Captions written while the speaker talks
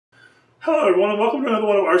Hello everyone and welcome to another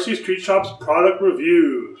one of RC Street Shop's product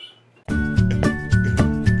reviews.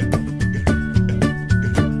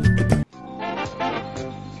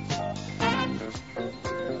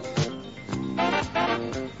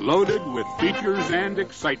 Loaded with features and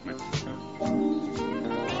excitement.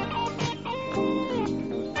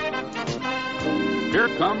 Here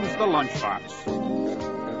comes the lunchbox.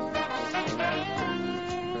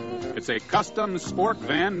 It's a custom sport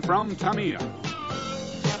van from Tamiya.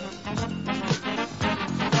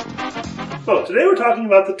 So today we're talking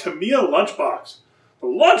about the Tamiya lunchbox. The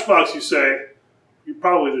lunchbox, you say? You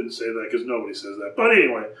probably didn't say that because nobody says that. But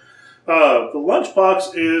anyway, the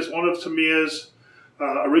lunchbox is one of Tamiya's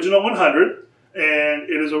original 100, and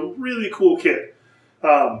it is a really cool kit.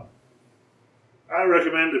 I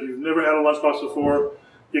recommend if you've never had a lunchbox before,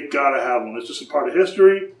 you gotta have one. It's just a part of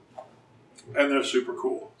history, and they're super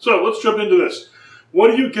cool. So let's jump into this. What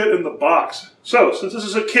do you get in the box? So since this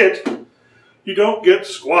is a kit, you don't get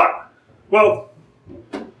squat. Well,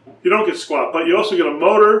 you don't get squat, but you also get a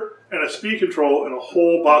motor and a speed control and a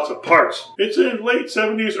whole box of parts. It's a late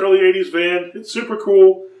 70s, early 80s van. It's super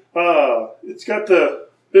cool. It's got the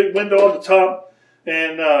big window on the top,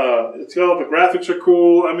 and it's got all the graphics are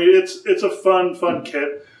cool. I mean, it's a fun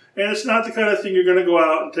kit, and it's not the kind of thing you're going to go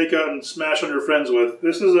out and take out and smash on your friends with.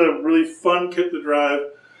 This is a really fun kit to drive,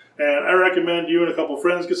 and I recommend you and a couple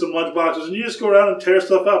friends get some lunch boxes, and you just go around and tear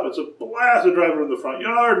stuff up. It's a blast to drive it in the front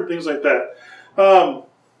yard and things like that.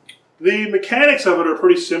 The mechanics of it are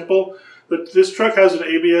pretty simple. This truck has an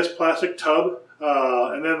ABS plastic tub,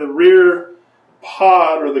 and then the rear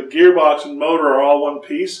pod or the gearbox and motor are all one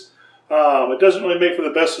piece. It doesn't really make for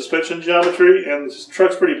the best suspension geometry, and this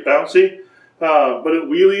truck's pretty bouncy, but it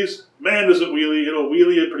wheelies. Man, does it wheelie. It'll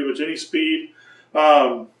wheelie at pretty much any speed.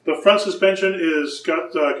 The front suspension is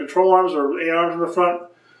got control arms or A-arms in the front.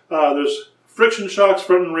 There's friction shocks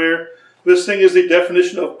front and rear. This thing is the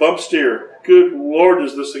definition of bump steer. Good Lord,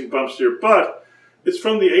 does this thing bump steer. But it's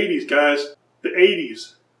from the 80s, guys. The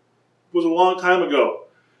 80s was a long time ago.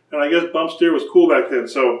 And I guess bump steer was cool back then.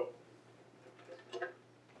 So,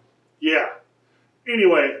 yeah.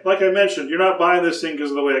 Anyway, like I mentioned, you're not buying this thing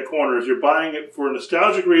because of the way it corners. You're buying it for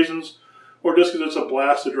nostalgic reasons or just because it's a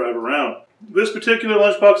blast to drive around. This particular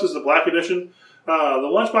lunchbox is the Black Edition. The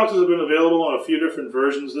lunchboxes have been available in a few different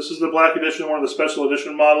versions. This is the Black Edition, one of the special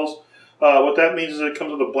edition models. What that means is it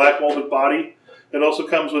comes with a black molded body. It also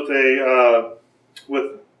comes with a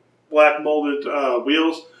black molded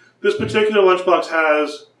wheels. This particular lunchbox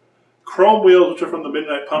has chrome wheels, which are from the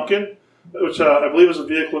Midnight Pumpkin, which I believe is a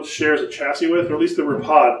vehicle it shares a chassis with, or at least the rear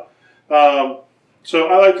pod. So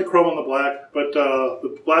I like the chrome on the black, but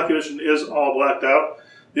the Black Edition is all blacked out.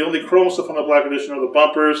 The only chrome stuff on the Black Edition are the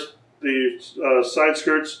bumpers, the side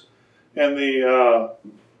skirts, and the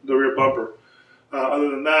rear bumper.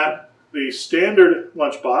 Other than that, the standard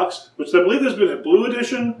lunchbox, which I believe there's been a blue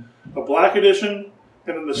edition, a black edition,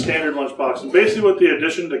 and then the standard lunchbox. And basically what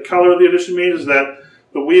the color of the edition means is that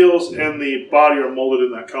the wheels and the body are molded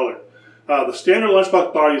in that color. The standard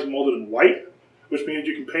lunchbox body is molded in white, which means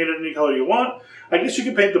you can paint it any color you want. I guess you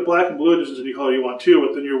can paint the black and blue editions any color you want too,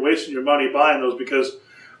 but then you're wasting your money buying those because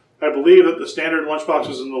I believe that the standard lunchbox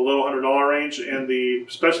is in the low $100 range, and the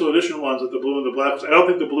special edition ones with the blue and the black, I don't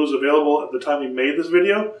think the blue is available at the time we made this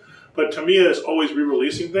video, but Tamiya is always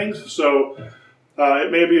re-releasing things, so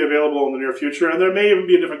it may be available in the near future, and there may even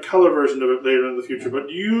be a different color version of it later in the future,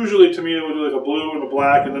 but usually Tamiya will do like a blue and a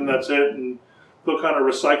black, and then that's it, and they'll kind of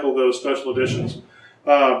recycle those special editions.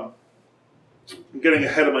 I'm getting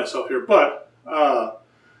ahead of myself here, but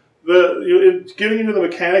getting into the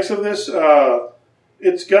mechanics of this,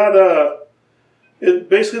 it's got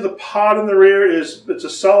basically the pod in the rear it's a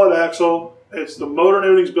solid axle. It's the motor and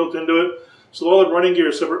everything's built into it. So all the running gear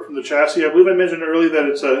is separate from the chassis. I believe I mentioned earlier that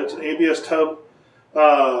it's an ABS tub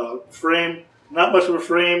frame. Not much of a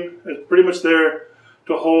frame. It's pretty much there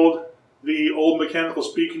to hold the old mechanical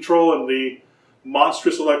speed control and the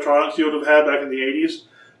monstrous electronics you would have had back in the 80s.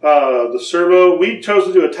 The servo, we chose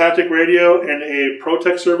to do a Tactic radio and a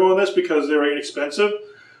Protec servo in this because they were inexpensive.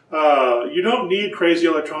 You don't need crazy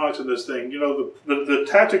electronics in this thing. You know, the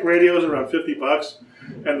Tactic radio is around 50 bucks,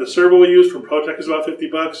 and the servo we used from Protec is about 50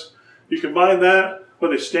 bucks. You combine that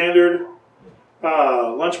with a standard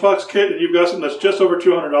lunchbox kit, and you've got something that's just over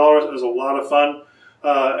 $200 and is a lot of fun.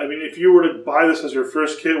 I mean, if you were to buy this as your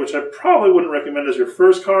first kit, which I probably wouldn't recommend as your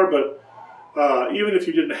first car, but even if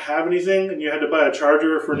you didn't have anything and you had to buy a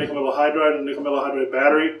charger for nickel metal hydride and nickel metal hydride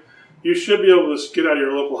battery, you should be able to get out of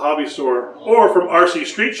your local hobby store or from RC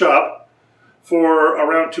Street Shop for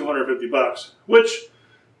around 250 bucks, which,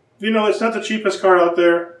 you know, it's not the cheapest car out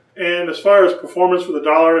there. And as far as performance for the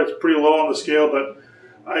dollar, it's pretty low on the scale, but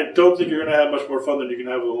I don't think you're going to have much more fun than you can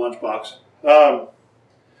have with a lunchbox.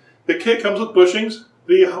 The kit comes with bushings.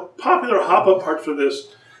 The popular hop-up part for this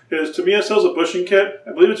is Tamiya sells a bushing kit.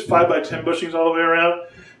 I believe it's 5x10 bushings all the way around.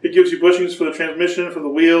 It gives you bushings for the transmission, for the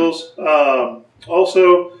wheels.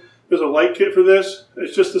 Also, there's a light kit for this.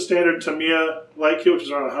 It's just the standard Tamiya light kit, which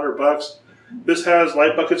is around $100. This has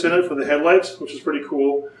light buckets in it for the headlights, which is pretty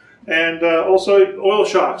cool. And also, oil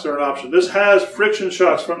shocks are an option. This has friction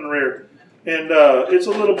shocks front and rear. And it's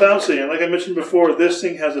a little bouncy. And like I mentioned before, this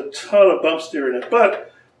thing has a ton of bump steer in it.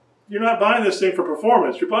 But you're not buying this thing for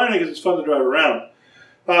performance. You're buying it because it's fun to drive around.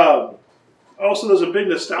 Also, there's a big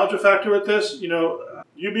nostalgia factor with this. You know,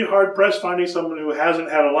 you'd be hard-pressed finding someone who hasn't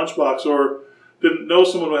had a lunchbox or didn't know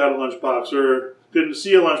someone who had a lunchbox or didn't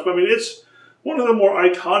see a lunchbox. I mean, it's one of the more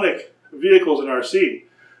iconic vehicles in RC.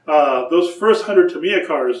 Those first 100 Tamiya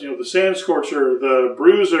cars, you know, the Sand Scorcher, the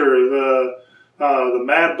Bruiser, the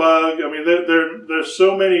Mad Bug. I mean, there's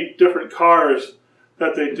so many different cars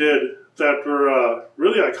that they did that were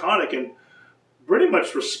really iconic and pretty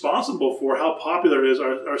much responsible for how popular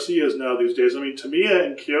RC is now these days. I mean, Tamiya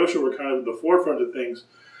and Kyosho were kind of at the forefront of things,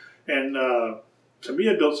 and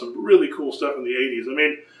Tamiya built some really cool stuff in the 80s. I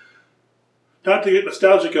mean, not to get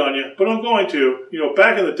nostalgic on you, but I'm going to. You know,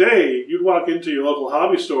 back in the day, you'd walk into your local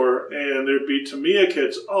hobby store and there'd be Tamiya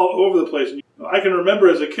kits all over the place. And I can remember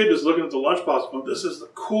as a kid just looking at the lunchbox going, this is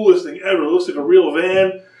the coolest thing ever. It looks like a real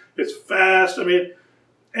van. It's fast. I mean,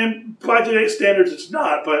 and by today's standards, it's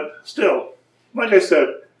not, but still, like I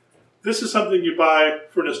said, this is something you buy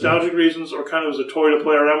for nostalgic reasons or kind of as a toy to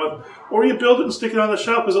play around with, or you build it and stick it on the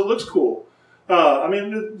shelf because it looks cool. I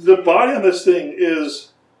mean, the body on this thing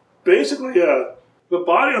is basically a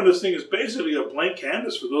blank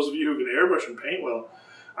canvas for those of you who can airbrush and paint well.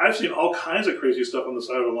 I've seen all kinds of crazy stuff on the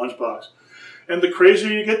side of a lunchbox. And the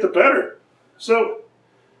crazier you get, the better. So,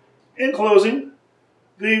 in closing,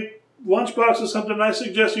 the lunchbox is something I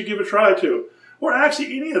suggest you give a try to. Or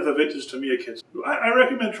actually any of the vintage Tamiya kits. I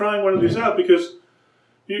recommend trying one of these out because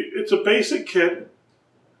it's a basic kit.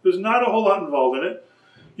 There's not a whole lot involved in it.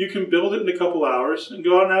 You can build it in a couple hours and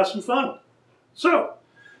go out and have some fun. So,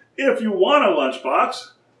 if you want a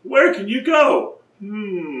lunchbox, where can you go?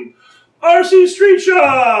 RC Street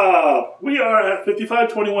Shop! We are at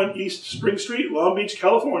 5521 East Spring Street, Long Beach,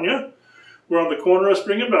 California. We're on the corner of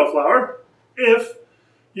Spring and Bellflower. If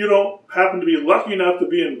you don't happen to be lucky enough to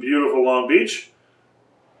be in beautiful Long Beach,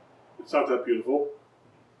 it's not that beautiful,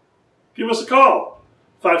 give us a call,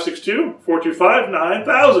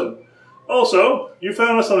 562-425-9000. Also, you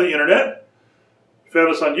found us on the internet, you found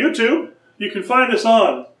us on YouTube. You can find us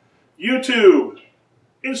on YouTube,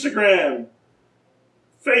 Instagram,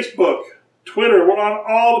 Facebook, Twitter. We're on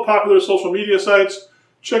all the popular social media sites.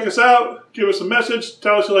 Check us out, give us a message,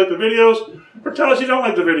 tell us you like the videos, or tell us you don't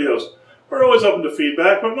like the videos. We're always open to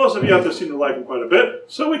feedback, but most of you out there seem to like them quite a bit,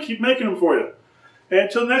 so we keep making them for you. And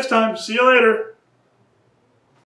until next time, see you later.